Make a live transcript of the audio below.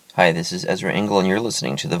Hi, this is Ezra Engel, and you're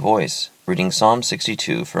listening to The Voice, reading Psalm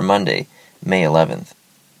 62 for Monday, May 11th.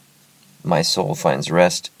 My soul finds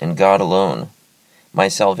rest in God alone. My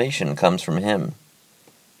salvation comes from Him.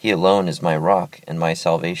 He alone is my rock and my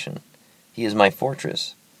salvation. He is my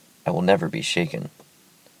fortress. I will never be shaken.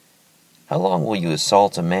 How long will you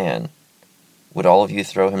assault a man? Would all of you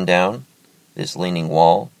throw him down? This leaning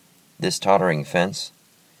wall? This tottering fence?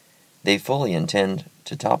 They fully intend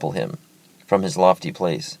to topple him from his lofty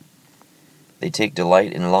place. They take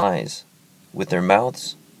delight in lies. With their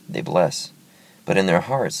mouths they bless, but in their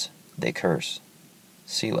hearts they curse.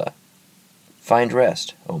 Selah. Find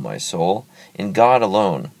rest, O my soul, in God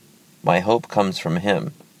alone. My hope comes from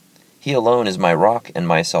Him. He alone is my rock and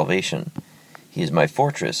my salvation. He is my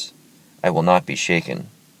fortress. I will not be shaken.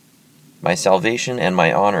 My salvation and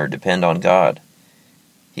my honor depend on God.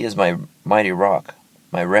 He is my mighty rock,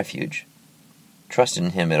 my refuge. Trust in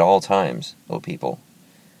Him at all times, O people.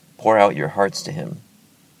 Pour out your hearts to Him.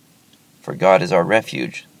 For God is our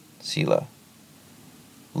refuge, Selah.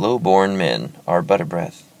 Low-born men are but a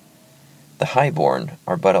breath. The high-born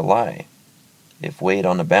are but a lie. If weighed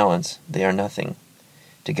on a balance, they are nothing.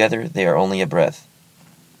 Together they are only a breath.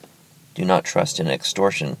 Do not trust in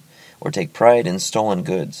extortion, or take pride in stolen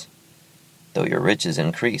goods. Though your riches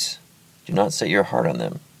increase, do not set your heart on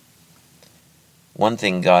them. One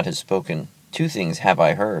thing God has spoken, two things have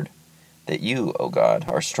I heard, that you, O God,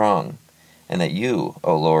 are strong, and that you,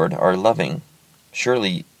 O Lord, are loving.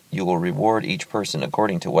 Surely you will reward each person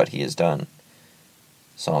according to what he has done.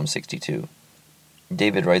 Psalm 62.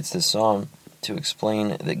 David writes this psalm to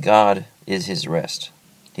explain that God is his rest.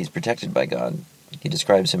 He's protected by God. He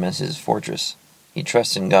describes Him as his fortress. He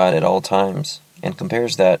trusts in God at all times, and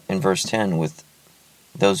compares that in verse 10 with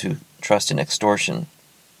those who trust in extortion,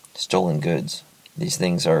 stolen goods. These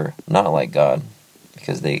things are not like God,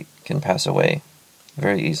 because they can pass away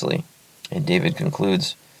very easily. And David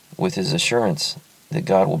concludes with his assurance that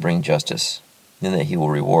God will bring justice, and that He will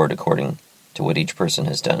reward according to what each person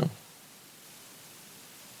has done.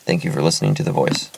 Thank you for listening to The Voice.